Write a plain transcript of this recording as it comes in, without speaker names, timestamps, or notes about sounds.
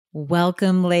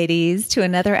Welcome, ladies, to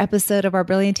another episode of our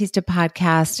Brilliantista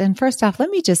podcast. And first off, let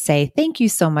me just say thank you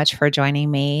so much for joining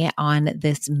me on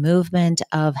this movement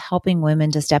of helping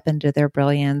women to step into their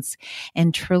brilliance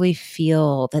and truly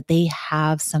feel that they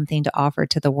have something to offer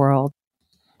to the world.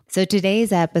 So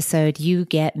today's episode, you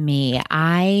get me.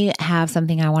 I have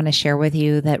something I want to share with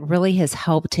you that really has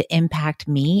helped to impact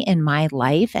me in my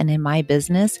life and in my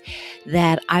business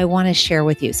that I want to share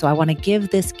with you. So I want to give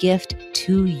this gift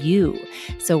to you.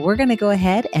 So we're going to go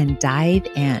ahead and dive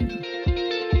in.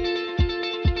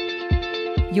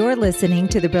 You're listening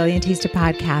to the Brilliantista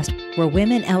podcast, where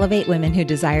women elevate women who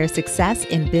desire success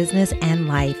in business and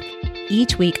life.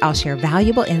 Each week, I'll share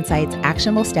valuable insights,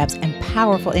 actionable steps, and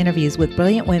powerful interviews with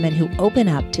brilliant women who open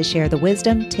up to share the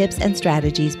wisdom, tips, and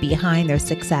strategies behind their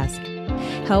success,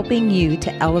 helping you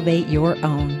to elevate your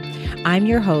own. I'm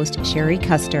your host, Sherry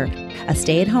Custer, a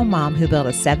stay-at-home mom who built a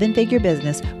 7-figure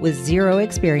business with zero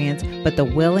experience, but the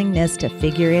willingness to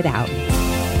figure it out.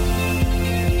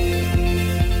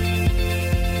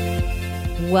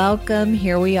 Welcome.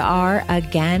 Here we are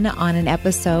again on an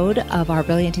episode of our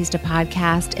Brilliantista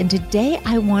podcast. And today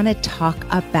I want to talk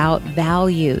about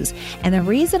values. And the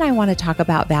reason I want to talk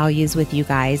about values with you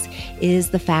guys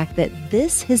is the fact that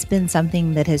this has been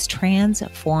something that has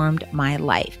transformed my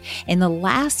life. In the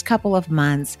last couple of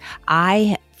months,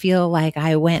 I feel like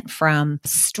I went from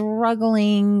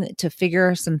struggling to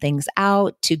figure some things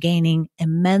out to gaining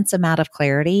immense amount of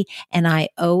clarity. And I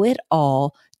owe it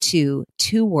all to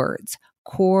 2 words: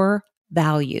 core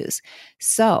values.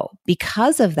 So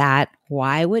because of that,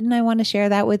 why wouldn't I want to share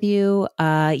that with you?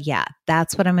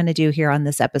 That's what I'm going to do here on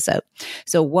this episode.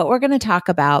 So what we're going to talk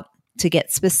about, to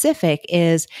get specific,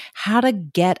 is how to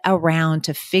get around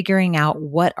to figuring out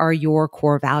what are your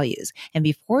core values. And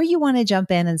before you want to jump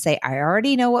in and say, I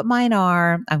already know what mine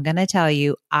are, I'm going to tell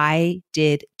you, I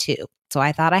did too. So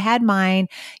I thought I had mine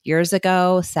years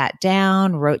ago, sat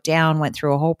down, wrote down, went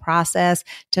through a whole process.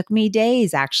 Took me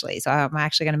days, actually. So I'm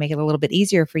actually going to make it a little bit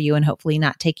easier for you and hopefully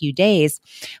not take you days.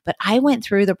 But I went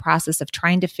through the process of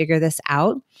trying to figure this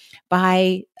out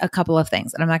by a couple of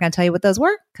things. And I'm not going to tell you what those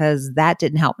were because that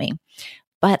didn't help me.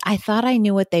 But I thought I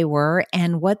knew what they were,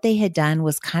 and what they had done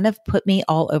was kind of put me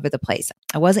all over the place.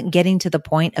 I wasn't getting to the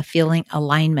point of feeling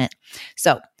alignment.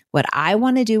 So what I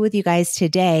want to do with you guys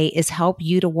today is help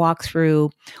you to walk through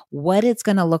what it's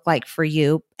going to look like for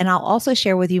you. And I'll also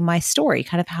share with you my story,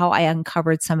 kind of how I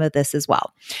uncovered some of this as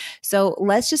well. So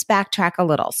let's just backtrack a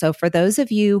little. So for those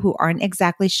of you who aren't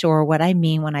exactly sure what I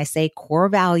mean when I say core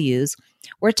values,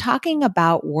 we're talking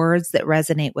about words that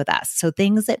resonate with us. So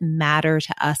things that matter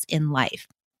to us in life.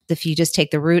 If you just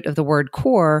take the root of the word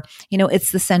core,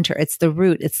 it's the center, it's the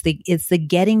root, it's the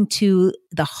getting to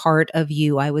the heart of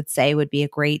you, I would say, would be a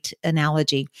great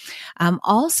analogy.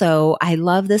 Also, I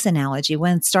love this analogy.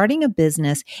 When starting a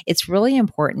business, it's really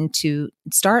important to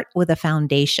start with a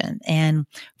foundation. And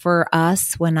for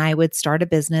us, when I would start a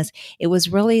business, it was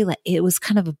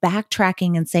kind of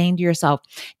backtracking and saying to yourself,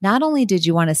 not only did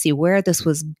you want to see where this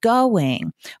was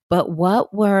going, but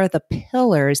what were the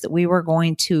pillars that we were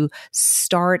going to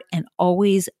start and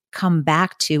always come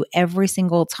back to every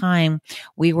single time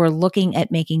we were looking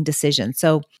at making decisions.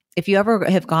 So if you ever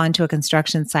have gone to a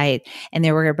construction site and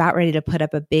they were about ready to put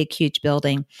up a big, huge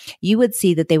building, you would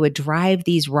see that they would drive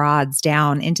these rods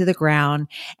down into the ground,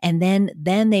 and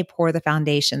then they pour the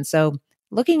foundation. So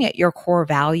looking at your core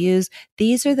values,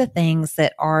 these are the things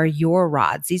that are your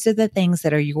rods. These are the things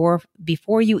that are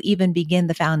before you even begin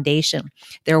the foundation.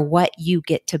 They're what you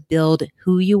get to build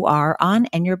who you are on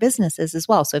and your businesses as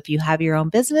well. So if you have your own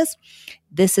business,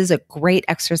 this is a great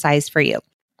exercise for you.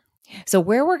 So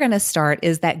where we're going to start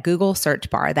is that Google search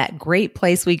bar, that great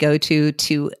place we go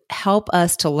to help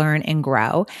us to learn and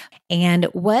grow. And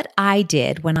what I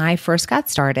did when I first got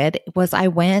started was I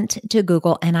went to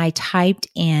Google and I typed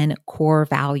in core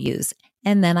values.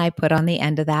 And then I put on the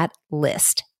end of that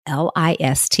list,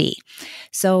 LIST.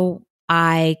 So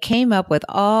I came up with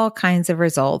all kinds of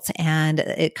results and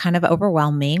it kind of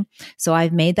overwhelmed me. So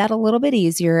I've made that a little bit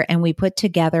easier, and we put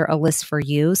together a list for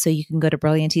you. So you can go to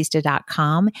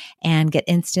brilliantista.com and get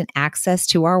instant access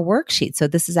to our worksheet. So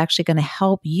this is actually going to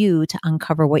help you to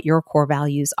uncover what your core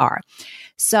values are.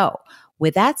 So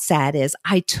with that said,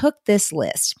 I took this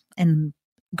list, and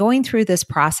going through this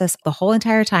process the whole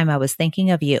entire time, I was thinking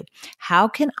of you. How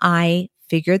can I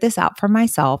figure this out for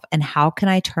myself, and how can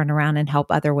I turn around and help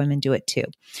other women do it too?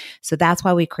 So that's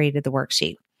why we created the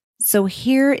worksheet. So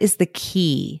here is the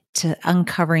key to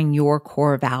uncovering your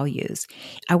core values.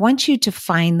 I want you to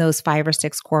find those 5 or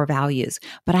 6 core values,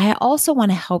 but I also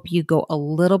want to help you go a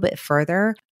little bit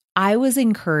further I was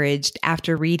encouraged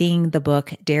after reading the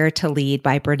book Dare to Lead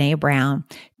by Brené Brown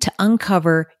to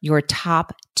uncover your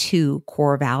top 2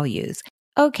 core values.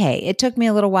 Okay, it took me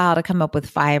a little while to come up with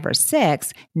 5 or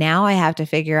 6. Now I have to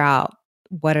figure out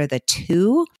what are the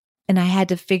 2, and I had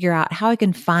to figure out how I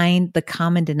can find the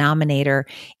common denominator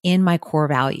in my core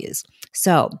values.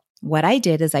 So what I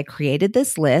did is I created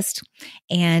this list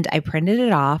and I printed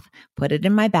it off, put it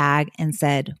in my bag, and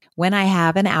said, when I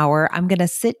have an hour, I'm going to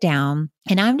sit down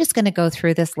and I'm just going to go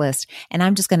through this list and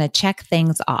I'm just going to check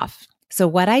things off. So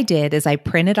what I did is I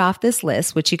printed off this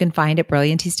list, which you can find at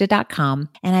brilliantista.com.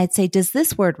 And I'd say, does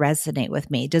this word resonate with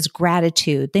me? Does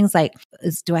gratitude, things like,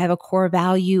 do I have a core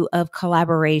value of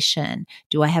collaboration?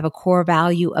 Do I have a core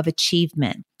value of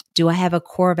achievement? Do I have a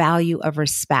core value of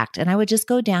respect? And I would just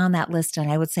go down that list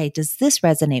and I would say, does this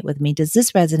resonate with me? Does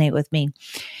this resonate with me?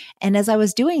 And as I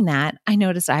was doing that, I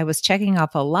noticed I was checking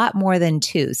off a lot more than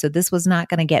 2. So this was not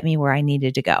going to get me where I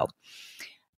needed to go.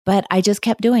 But I just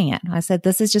kept doing it. I said,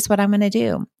 this is just what I'm going to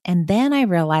do. And then I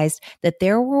realized that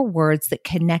there were words that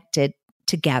connected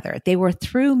together. They were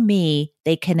through me,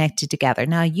 they connected together.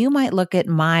 Now, you might look at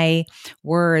my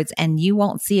words and you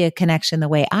won't see a connection the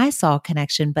way I saw a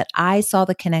connection, but I saw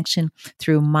the connection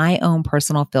through my own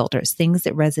personal filters, things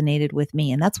that resonated with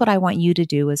me. And that's what I want you to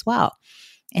do as well.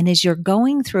 And as you're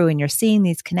going through and you're seeing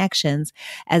these connections,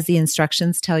 as the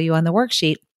instructions tell you on the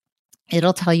worksheet,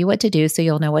 it'll tell you what to do, so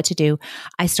you'll know what to do.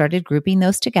 I started grouping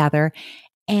those together.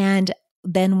 And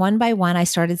then one by one, I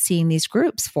started seeing these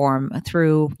groups form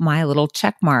through my little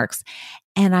check marks.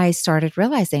 And I started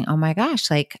realizing, oh my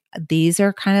gosh, like these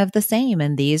are kind of the same,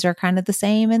 and these are kind of the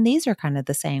same, and these are kind of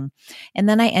the same. And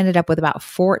then I ended up with about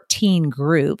 14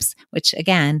 groups, which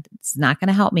again, it's not going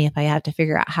to help me if I have to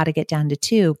figure out how to get down to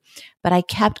 2. But I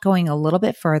kept going a little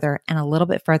bit further and a little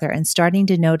bit further and starting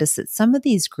to notice that some of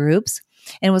these groups,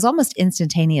 and it was almost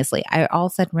instantaneously, I all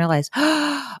of a sudden realized,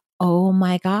 oh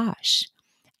my gosh,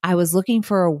 I was looking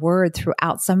for a word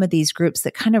throughout some of these groups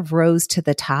that kind of rose to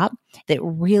the top that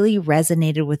really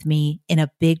resonated with me in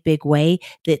a big, big way,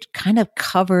 that kind of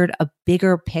covered a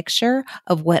bigger picture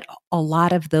of what a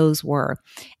lot of those were.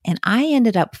 And I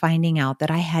ended up finding out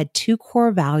that I had 2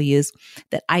 core values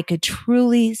that I could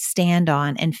truly stand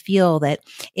on and feel that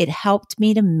it helped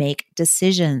me to make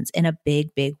decisions in a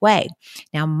big, big way.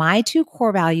 Now, my 2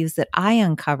 core values that I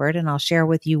uncovered, and I'll share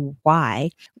with you why,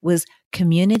 was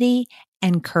community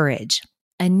and courage.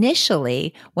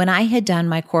 Initially, when I had done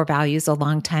my core values a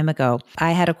long time ago,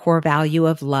 I had a core value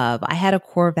of love. I had a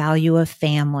core value of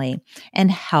family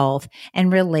and health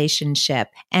and relationship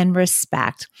and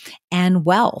respect and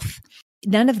wealth.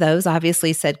 None of those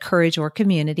obviously said courage or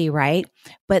community, right?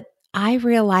 But I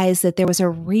realized that there was a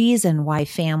reason why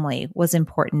family was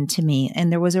important to me.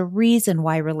 And there was a reason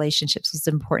why relationships was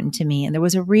important to me. And there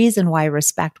was a reason why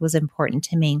respect was important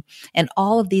to me and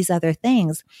all of these other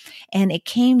things. And it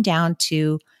came down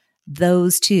to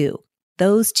those two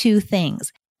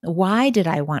things. Why did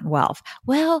I want wealth?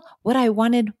 Well, what I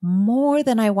wanted more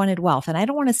than I wanted wealth. And I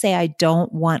don't want to say I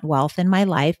don't want wealth in my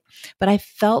life, but I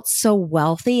felt so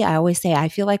wealthy. I always say I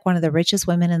feel like one of the richest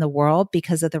women in the world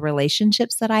because of the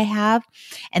relationships that I have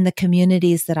and the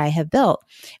communities that I have built.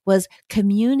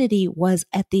 Community was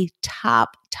at the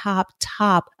top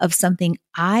of something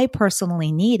I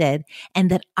personally needed and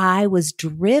that I was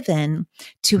driven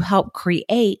to help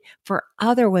create for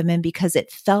other women because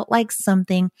it felt like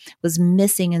something was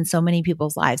missing in so many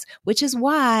people's lives, which is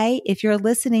why if you're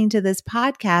listening to this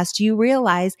podcast, you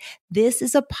realize this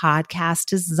is a podcast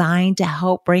designed to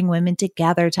help bring women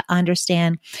together to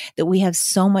understand that we have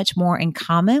so much more in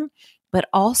common, but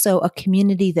also a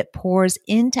community that pours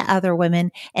into other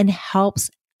women and helps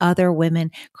other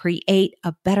women create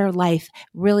a better life,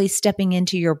 really stepping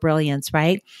into your brilliance,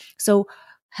 right? So,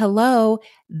 hello,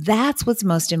 that's what's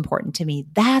most important to me.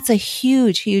 That's a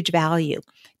huge, huge value.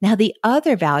 Now, the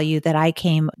other value that I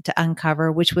came to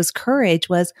uncover, which was courage,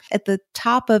 was at the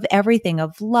top of everything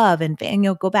of love and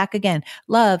you'll go back again,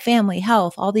 love, family,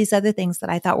 health, all these other things that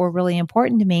I thought were really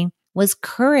important to me was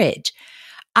courage.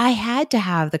 I had to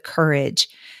have the courage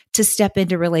to step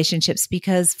into relationships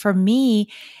because for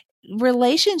me,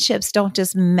 relationships don't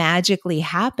just magically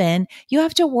happen. You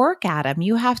have to work at them.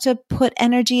 You have to put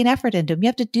energy and effort into them. You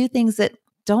have to do things that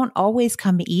don't always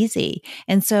come easy.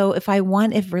 And so if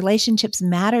relationships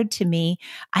mattered to me,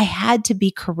 I had to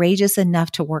be courageous enough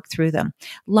to work through them.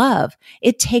 Love,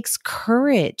 it takes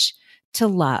courage to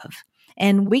love.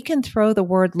 And we can throw the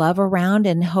word love around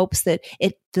in hopes that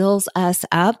it fills us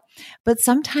up. But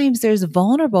sometimes there's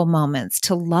vulnerable moments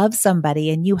to love somebody,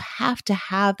 and you have to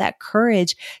have that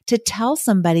courage to tell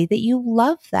somebody that you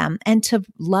love them and to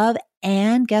love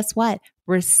and guess what?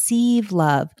 Receive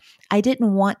love. I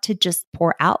didn't want to just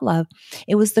pour out love.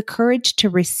 It was the courage to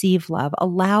receive love,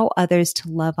 allow others to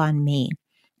love on me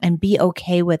and be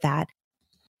okay with that.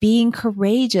 Being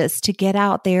courageous to get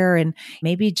out there and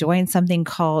maybe join something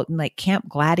called like Camp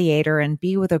Gladiator and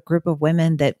be with a group of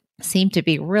women that seem to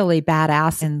be really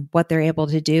badass in what they're able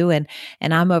to do. And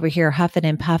I'm over here huffing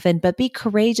and puffing, but be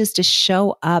courageous to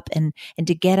show up and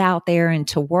to get out there and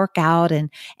to work out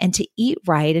and to eat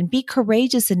right, and be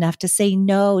courageous enough to say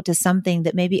no to something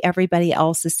that maybe everybody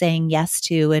else is saying yes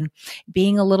to, and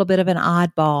being a little bit of an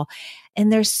oddball.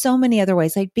 And there's so many other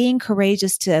ways, like being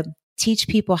courageous to teach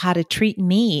people how to treat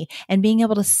me and being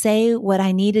able to say what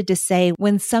I needed to say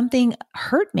when something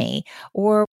hurt me,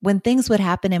 or when things would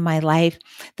happen in my life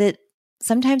that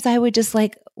sometimes I would just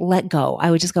like let go. I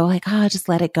would just go like, oh, just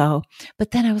let it go.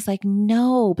 But then I was like,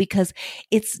 no, because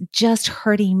it's just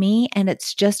hurting me and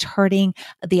it's just hurting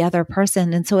the other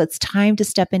person. And so it's time to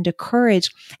step into courage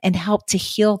and help to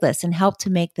heal this and help to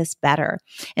make this better.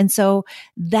 And so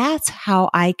that's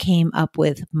how I came up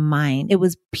with mine. It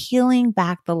was peeling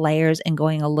back the layers and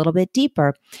going a little bit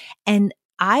deeper. And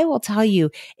I will tell you,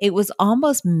 it was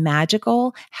almost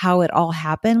magical how it all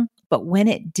happened. But when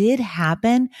it did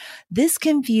happen, this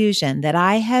confusion that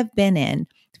I have been in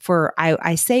for,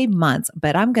 I say months,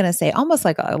 but I'm going to say almost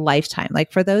like a lifetime.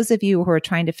 Like for those of you who are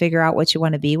trying to figure out what you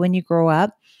want to be when you grow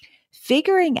up,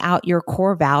 figuring out your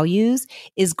core values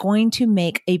is going to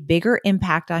make a bigger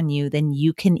impact on you than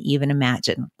you can even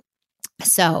imagine.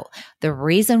 So the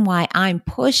reason why I'm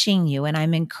pushing you and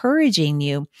I'm encouraging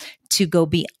you to go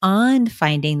beyond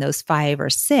finding those 5 or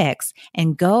 6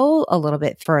 and go a little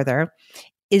bit further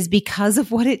is because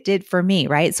of what it did for me,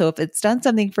 right? So if it's done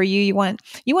something for you, you want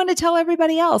to tell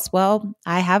everybody else, well,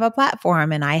 I have a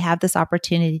platform and I have this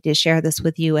opportunity to share this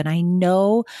with you, and I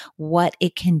know what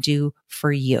it can do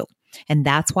for you. And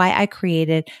that's why I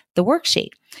created the worksheet.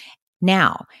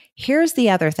 Now, here's the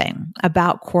other thing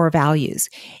about core values.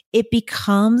 It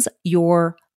becomes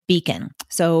your beacon.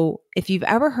 So if you've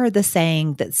ever heard the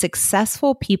saying that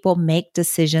successful people make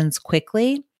decisions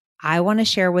quickly, I want to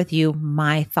share with you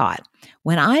my thought.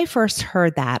 When I first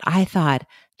heard that, I thought,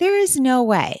 there is no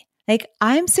way. Like,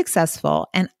 I'm successful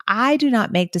and I do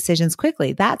not make decisions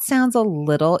quickly. That sounds a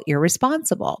little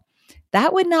irresponsible.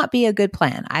 That would not be a good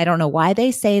plan. I don't know why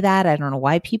they say that. I don't know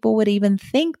why people would even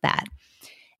think that.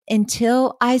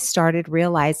 Until I started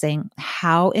realizing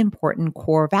how important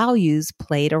core values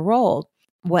played a role.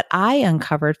 What I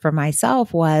uncovered for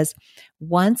myself was,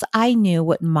 once I knew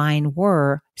what mine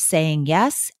were, saying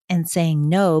yes and saying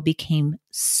no became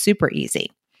super easy.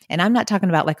 And I'm not talking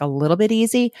about like a little bit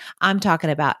easy. I'm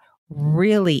talking about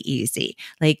really easy.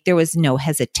 Like there was no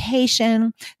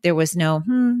hesitation. There was no,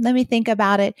 let me think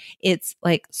about it. It's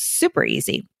like super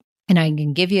easy. And I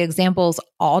can give you examples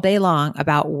all day long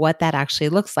about what that actually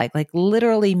looks like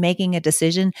literally making a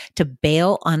decision to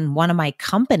bail on one of my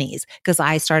companies because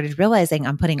I started realizing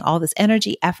I'm putting all this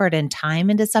energy, effort, and time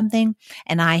into something.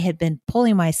 And I had been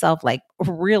pulling myself like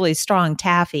really strong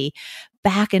taffy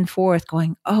back and forth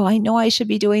going, oh, I know I should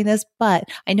be doing this, but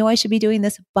I know I should be doing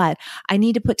this, but I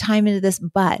need to put time into this,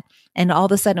 but. And all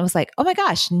of a sudden it was like, oh my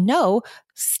gosh, no,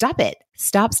 stop it.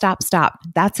 Stop.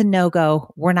 That's a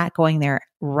no-go. We're not going there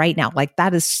right now. Like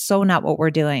that is so not what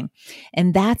we're doing.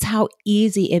 And that's how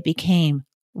easy it became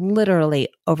literally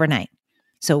overnight.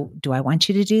 So do I want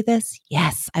you to do this?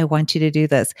 Yes, I want you to do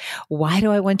this. Why do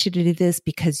I want you to do this?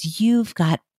 Because you've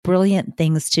got brilliant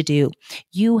things to do.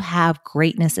 You have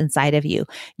greatness inside of you.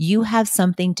 You have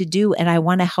something to do, and I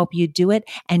want to help you do it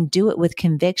and do it with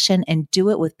conviction and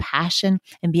do it with passion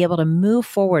and be able to move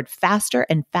forward faster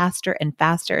and faster and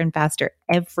faster and faster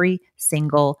every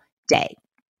single day.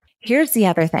 Here's the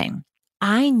other thing.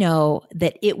 I know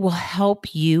that it will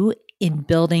help you in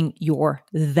building your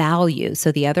value.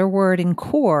 So the other word in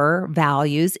core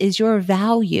values is your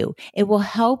value. It will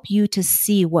help you to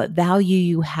see what value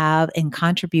you have and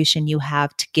contribution you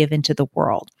have to give into the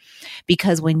world.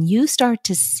 Because when you start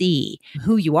to see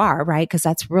who you are, right? Because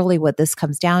that's really what this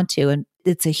comes down to. And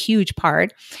it's a huge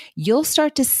part. You'll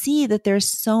start to see that there's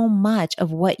so much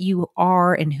of what you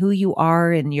are and who you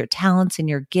are and your talents and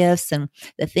your gifts and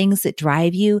the things that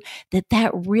drive you,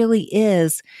 that really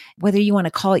is, whether you want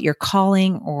to call it your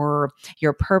calling or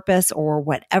your purpose or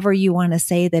whatever you want to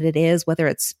say that it is, whether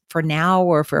it's for now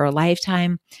or for a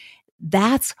lifetime,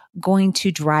 that's going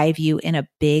to drive you in a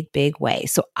big, big way.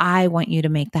 So I want you to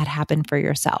make that happen for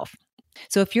yourself.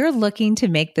 So if you're looking to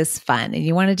make this fun and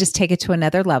you want to just take it to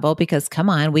another level, because come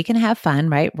on, we can have fun,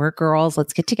 right? We're girls.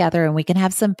 Let's get together and we can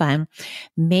have some fun.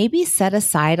 Maybe set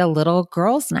aside a little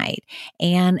girls' night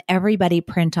and everybody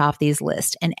print off these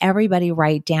lists and everybody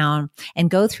write down and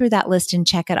go through that list and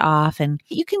check it off. And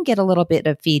you can get a little bit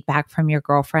of feedback from your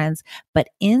girlfriends, but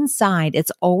inside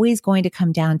it's always going to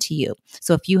come down to you.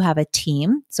 So if you have a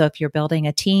team, so if you're building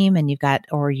a team and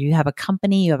or you have a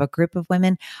company, you have a group of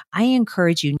women, I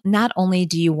encourage you, not only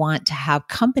do you want to have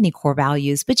company core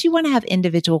values, but you want to have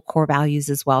individual core values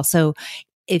as well. So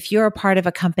if you're a part of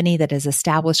a company that has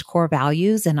established core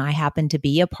values, and I happen to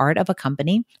be a part of a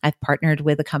company, I've partnered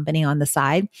with a company on the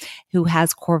side who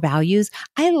has core values.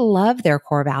 I love their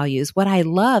core values. What I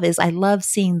love is I love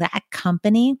seeing that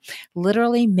company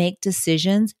literally make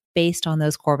decisions based on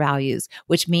those core values,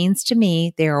 which means to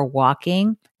me, they are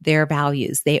walking their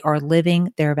values. They are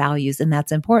living their values, and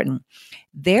that's important.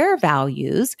 Their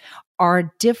values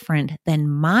are different than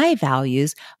my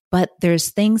values, but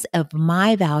there's things of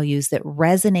my values that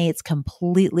resonates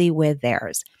completely with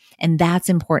theirs. And that's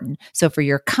important. So for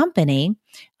your company,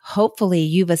 hopefully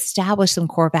you've established some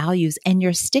core values and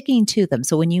you're sticking to them.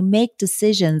 So when you make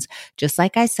decisions, just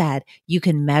like I said, you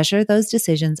can measure those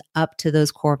decisions up to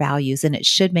those core values, and it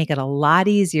should make it a lot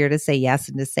easier to say yes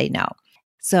and to say no.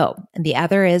 So the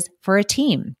other is for a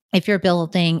team. If you're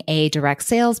building a direct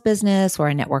sales business or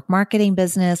a network marketing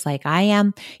business like I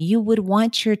am, you would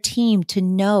want your team to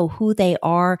know who they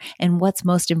are and what's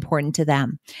most important to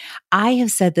them. I have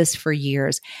said this for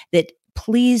years, that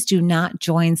please do not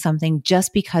join something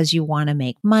just because you want to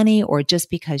make money or just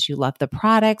because you love the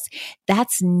products.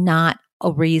 That's not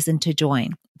a reason to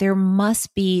join. There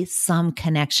must be some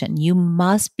connection. You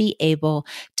must be able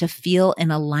to feel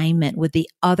in alignment with the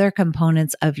other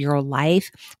components of your life,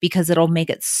 because it'll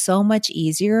make it so much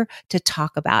easier to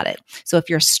talk about it. So if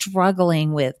you're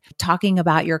struggling with talking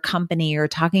about your company or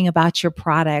talking about your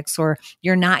products, or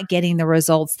you're not getting the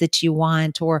results that you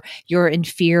want, or you're in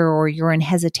fear or you're in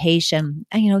hesitation,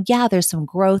 there's some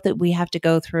growth that we have to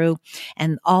go through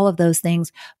and all of those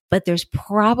things. But there's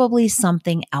probably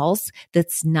something else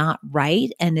that's not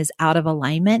right and is out of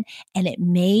alignment. And it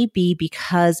may be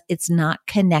because it's not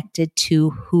connected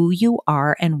to who you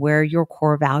are and where your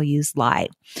core values lie.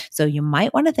 So you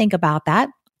might want to think about that.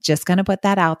 Just going to put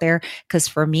that out there, because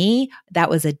for me, that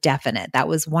was a definite. That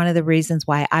was one of the reasons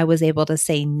why I was able to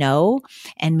say no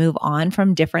and move on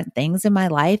from different things in my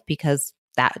life, because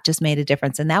that just made a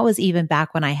difference. And that was even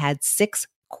back when I had 6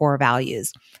 core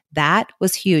values. That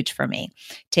was huge for me.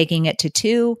 Taking it to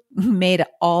 2 made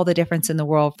all the difference in the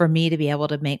world for me to be able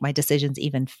to make my decisions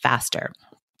even faster.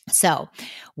 So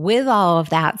with all of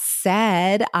that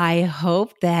said, I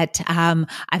hope that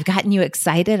I've gotten you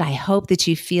excited. I hope that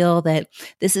you feel that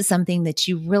this is something that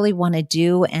you really want to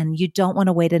do and you don't want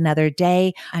to wait another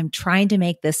day. I'm trying to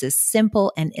make this as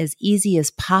simple and as easy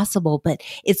as possible, but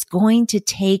it's going to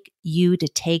take you to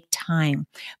take time,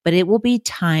 but it will be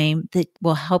time that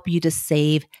will help you to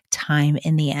save time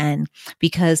in the end,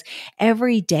 because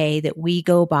every day that we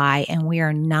go by and we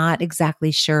are not exactly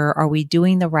sure, are we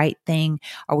doing the right thing?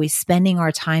 Are we spending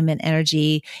our time and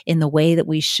energy in the way that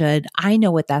we should? I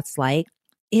know what that's like.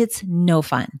 It's no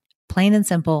fun. Plain and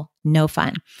simple, no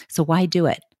fun. So why do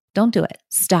it? Don't do it.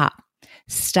 Stop.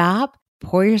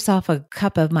 Pour yourself a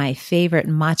cup of my favorite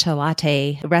matcha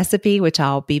latte recipe, which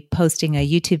I'll be posting a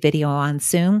YouTube video on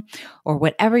soon, or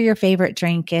whatever your favorite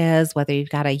drink is, whether you've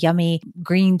got a yummy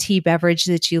green tea beverage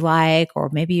that you like, or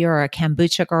maybe you're a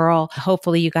kombucha girl.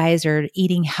 Hopefully you guys are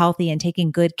eating healthy and taking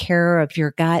good care of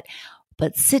your gut.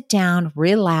 But sit down,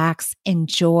 relax,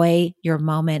 enjoy your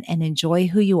moment and enjoy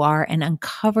who you are and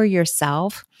uncover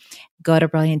yourself. Go to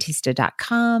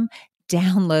brilliantista.com.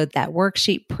 Download that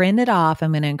worksheet, print it off.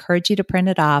 I'm going to encourage you to print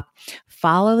it off.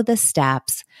 Follow the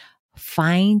steps.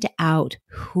 Find out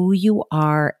who you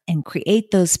are and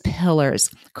create those pillars.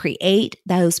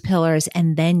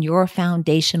 And then your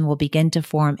foundation will begin to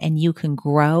form and you can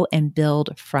grow and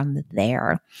build from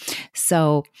there.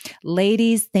 So,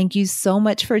 ladies, thank you so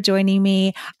much for joining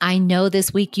me. I know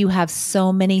this week you have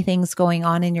so many things going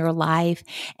on in your life,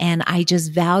 and I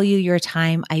just value your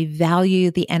time. I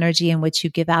value the energy in which you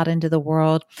give out into the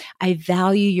world. I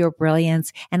value your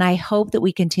brilliance, and I hope that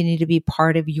we continue to be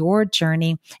part of your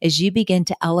journey as you begin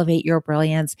to elevate your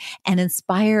brilliance and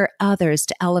inspire others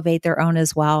to elevate their own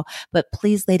as well. But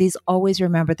please, ladies, always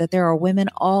remember that there are women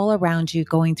all around you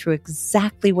going through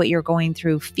exactly what you're going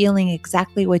through, feeling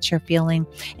exactly what you're feeling.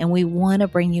 And we want to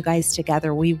bring you guys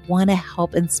together. We want to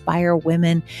help inspire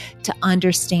women to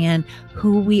understand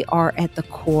who we are at the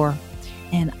core.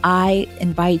 And I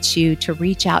invite you to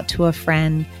reach out to a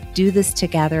friend, do this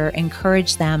together,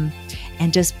 encourage them,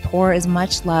 and just pour as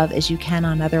much love as you can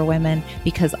on other women,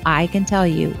 because I can tell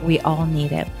you, we all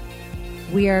need it.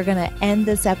 We are going to end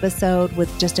this episode with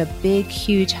just a big,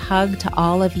 huge hug to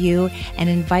all of you and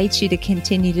invite you to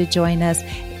continue to join us.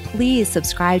 Please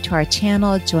subscribe to our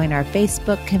channel, join our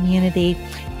Facebook community,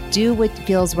 do what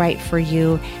feels right for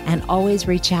you, and always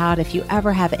reach out if you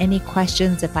ever have any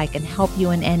questions, if I can help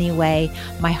you in any way.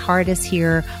 My heart is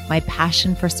here. My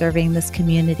passion for serving this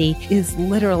community is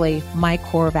literally my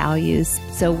core values.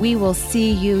 So we will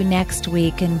see you next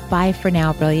week, and bye for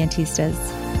now,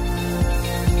 Brilliantistas.